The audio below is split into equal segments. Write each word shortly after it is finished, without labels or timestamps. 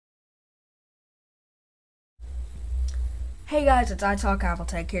Hey guys, it's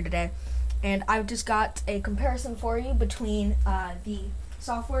iTalkAppleTech here today, and I've just got a comparison for you between the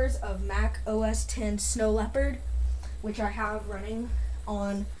softwares of Mac OS X Snow Leopard, which I have running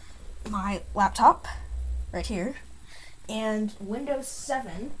on my laptop right here, and Windows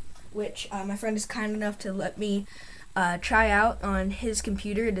 7, which my friend is kind enough to let me try out on his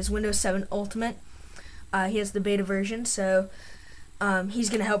computer. It is Windows 7 Ultimate. He has the beta version, so he's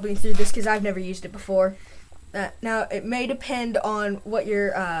going to help me through this because I've never used it before. Now, it may depend on what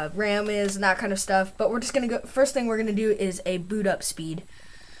your RAM is and that kind of stuff, but we're just going to go, first thing we're going to do is a boot up speed.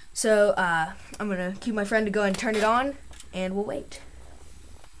 So, I'm going to cue my friend to go and turn it on, and we'll wait.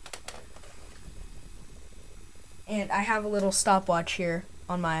 And I have a little stopwatch here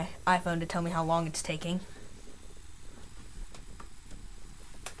on my iPhone to tell me how long it's taking.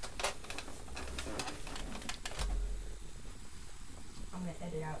 I'm going to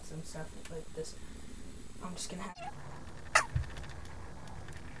edit out some stuff like this. I'm just gonna have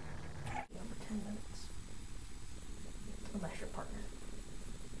over 10 minutes. Unless your partner.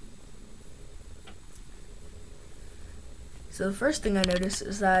 So the first thing I noticed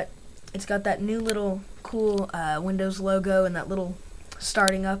is that it's got that new little cool Windows logo and that little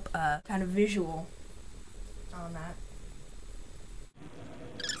starting up kind of visual on that.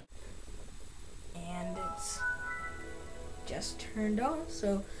 And it's just turned on,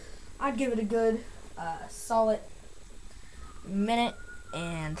 so I'd give it a good solid minute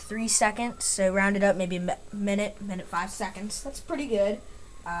and 3 seconds, so round it up maybe a minute 5 seconds. That's pretty good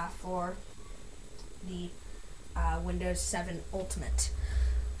for the Windows 7 Ultimate.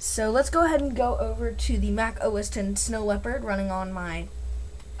 So let's go ahead and go over to the Mac OS X Snow Leopard running on my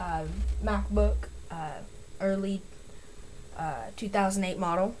MacBook early 2008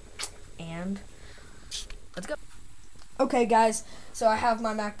 model, and let's go. Okay guys, so I have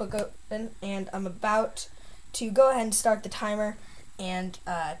my MacBook open and I'm about to go ahead and start the timer and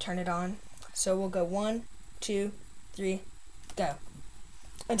turn it on. So we'll go 1, 2, 3, go.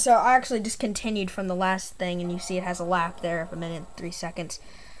 And so I actually just continued from the last thing, and you see it has a lap there of a minute and 3 seconds.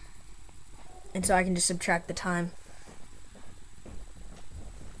 And so I can just subtract the time.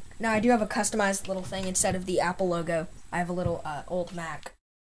 Now I do have a customized little thing instead of the Apple logo. I have a little old Mac.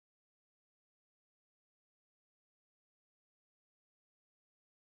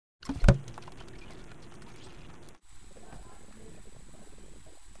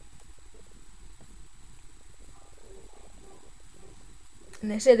 And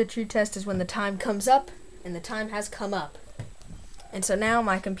they say the true test is when the time comes up, and the time has come up. And so now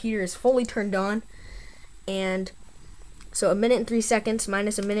my computer is fully turned on, and so a minute and 3 seconds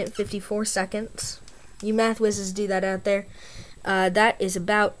minus a minute and 54 seconds. You math whizzes do that out there. That is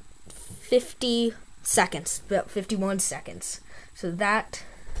about 50 seconds, about 51 seconds. So that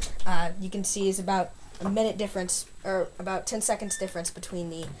you can see is about a minute difference, or about 10 seconds difference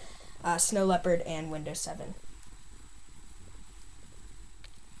between the Snow Leopard and Windows 7.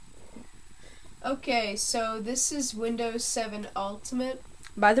 Okay, so this is Windows 7 Ultimate.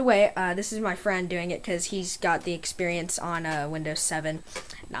 By the way, this is my friend doing it because he's got the experience on Windows 7,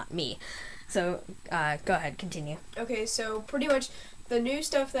 not me. So go ahead, continue. Okay, so pretty much the new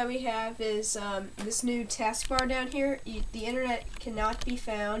stuff that we have is this new taskbar down here. The internet cannot be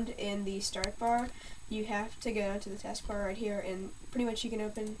found in the start bar. You have to go to the taskbar right here, and pretty much you can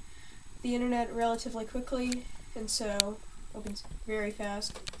open the internet relatively quickly, and so opens very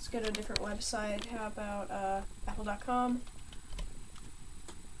fast. Let's go to a different website. How about Apple.com?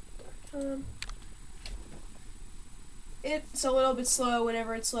 It's a little bit slow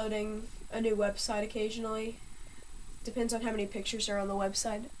whenever it's loading a new website occasionally. Depends on how many pictures are on the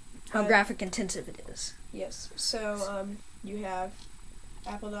website. How graphic intensive it is. Yes. So you have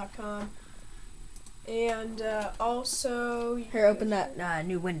Apple.com, and also Here, open that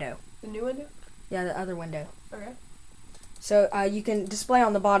new window. The new window? Yeah, the other window. Okay. So you can display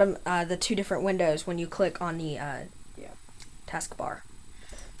on the bottom the two different windows when you click on the taskbar.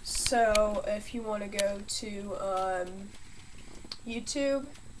 So if you want to go to YouTube,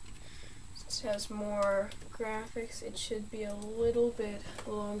 it has more graphics. It should be a little bit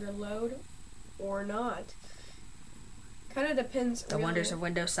longer load, or not. Kind of depends. The wonders of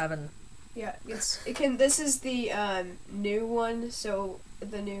Windows 7. Yeah, it can. This is the new one, so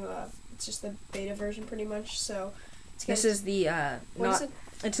the new it's just the beta version pretty much. So this is the what is it?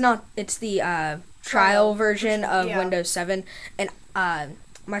 It's the trial version of Windows 7, and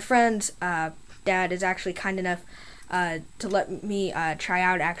my friend's dad is actually kind enough to let me try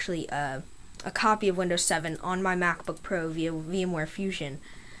out actually a copy of Windows 7 on my MacBook Pro via VMware Fusion.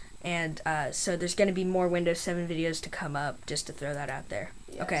 And so there's going to be more Windows 7 videos to come up, just to throw that out there.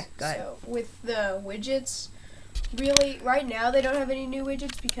 Yes. Okay, go ahead. So with the widgets, really, right now they don't have any new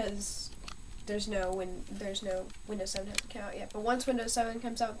widgets because there's no Windows 7 hasn't come out yet. But once Windows 7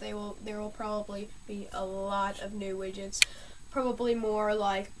 comes out, there will probably be a lot of new widgets. Probably more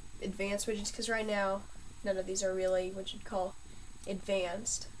like advanced widgets, because right now none of these are really what you'd call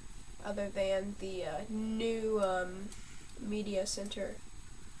advanced, other than the new media center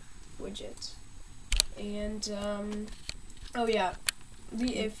widgets. And oh yeah,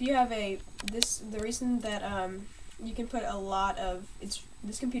 if you have the reason that you can put a lot of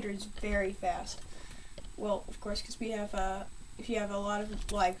this computer is very fast. Well, of course, because we have if you have a lot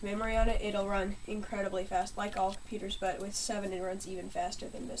of like memory on it, it'll run incredibly fast, like all computers. But with 7, it runs even faster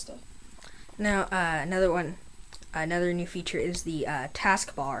than Vista. Now, another new feature is the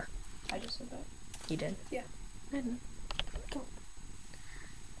taskbar. I just said that. You did? Yeah. I didn't. Cool.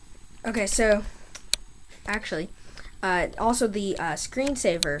 Okay, so actually, also the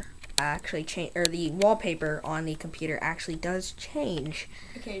screensaver actually change, or the wallpaper on the computer actually does change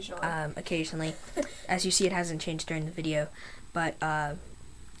occasionally. As you see, it hasn't changed during the video, but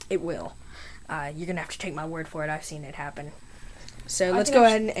it will. You're gonna have to take my word for it. I've seen it happen. So let's go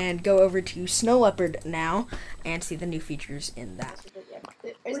ahead and go over to Snow Leopard now and see the new features in that.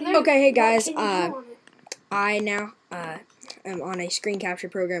 Okay, hey guys, I now am on a screen capture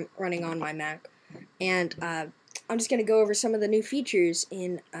program running on my Mac, and I'm just going to go over some of the new features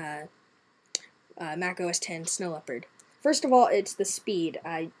in Mac OS X Snow Leopard. First of all, it's the speed.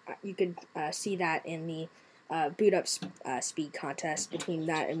 You could see that in the boot up speed contest between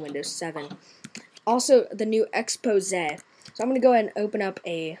that and Windows 7. Also, the new expose. So I'm going to go ahead and open up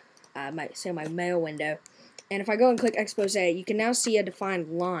my mail window, and if I go and click expose, you can now see a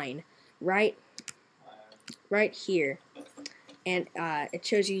defined line right here. And it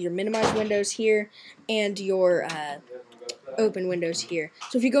shows you your minimized windows here and your open windows here.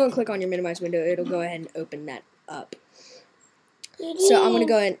 So if you go and click on your minimized window, it'll go ahead and open that up. So I'm going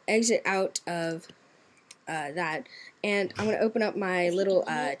to go ahead and exit out of that, and I'm going to open up my little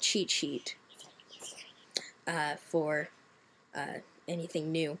cheat sheet for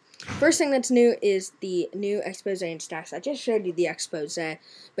anything new. First thing that's new is the new expose and stacks. I just showed you the expose,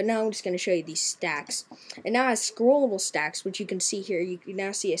 but now I'm just going to show you these stacks. It now has scrollable stacks, which you can see here. You can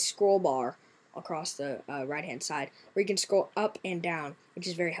now see a scroll bar across the right-hand side, where you can scroll up and down, which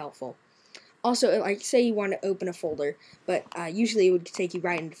is very helpful. Also, like say you want to open a folder, but usually it would take you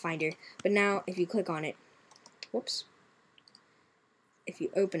right into Finder. But now, if you click on it, whoops, if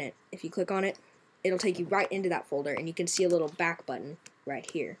you open it, if you click on it, it'll take you right into that folder, and you can see a little back button right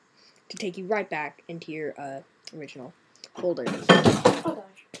here to take you right back into your original folder.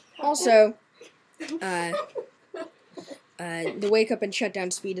 Also, the wake up and shutdown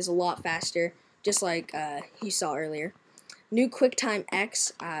speed is a lot faster, just like you saw earlier. New QuickTime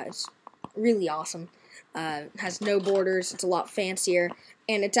X is really awesome. Has no borders, it's a lot fancier,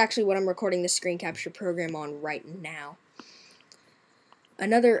 and it's actually what I'm recording this screen capture program on right now.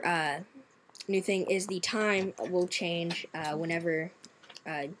 Another new thing is the time will change whenever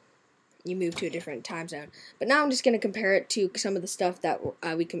you move to a different time zone. But now I'm just going to compare it to some of the stuff that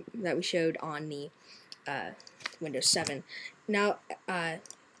we showed on the Windows 7. Now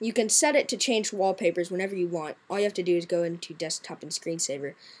you can set it to change wallpapers whenever you want. All you have to do is go into Desktop and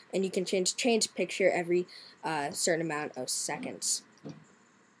Screensaver, and you can change picture every certain amount of seconds.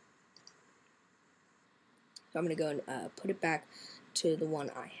 So I'm going to go and put it back to the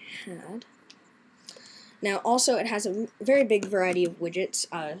one I had. Now, also, it has a very big variety of widgets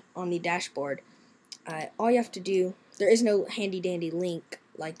on the dashboard. All you have to do, there is no handy-dandy link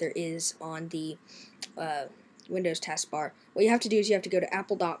like there is on the Windows taskbar. What you have to do is you have to go to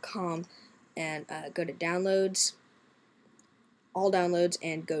apple.com and go to Downloads, All Downloads,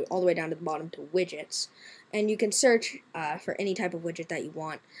 and go all the way down to the bottom to Widgets. And you can search for any type of widget that you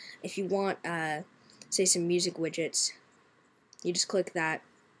want. If you want, say, some music widgets, you just click that.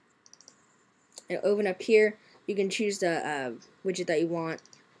 It'll open up here. You can choose the widget that you want,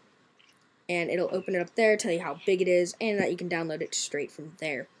 and it'll open it up there, tell you how big it is, and that you can download it straight from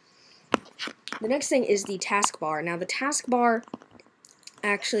there. The next thing is the taskbar. Now the taskbar,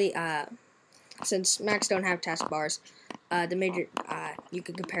 actually, since Macs don't have taskbars, you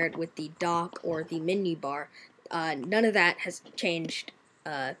can compare it with the dock or the menu bar. None of that has changed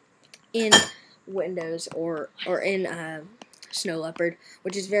in Windows or in Snow Leopard,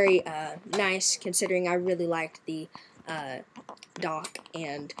 which is very nice, considering I really liked the dock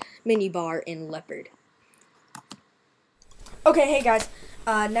and menu bar in Leopard. Okay, hey guys,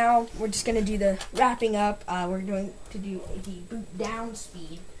 now we're just going to do the wrapping up. We're going to do the boot down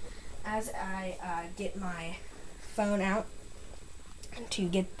speed as I get my phone out to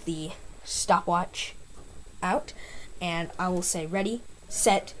get the stopwatch. out, and I will say ready,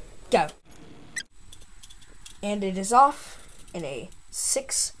 set, go. And it is off in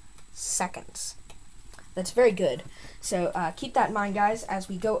 6 seconds. That's very good. So keep that in mind, guys, as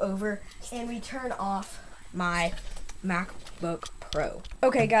we go over and we turn off my MacBook Pro.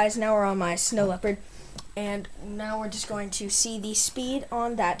 Okay, guys, now we're on my Snow Leopard, and now we're just going to see the speed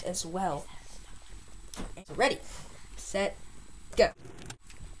on that as well. So ready, set, go.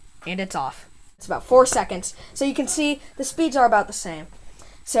 And it's off. It's about 4 seconds. So you can see the speeds are about the same.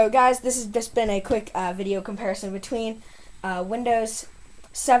 So guys, this has just been a quick video comparison between Windows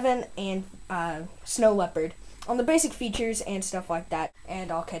 7 and Snow Leopard on the basic features and stuff like that.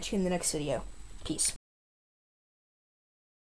 And I'll catch you in the next video. Peace.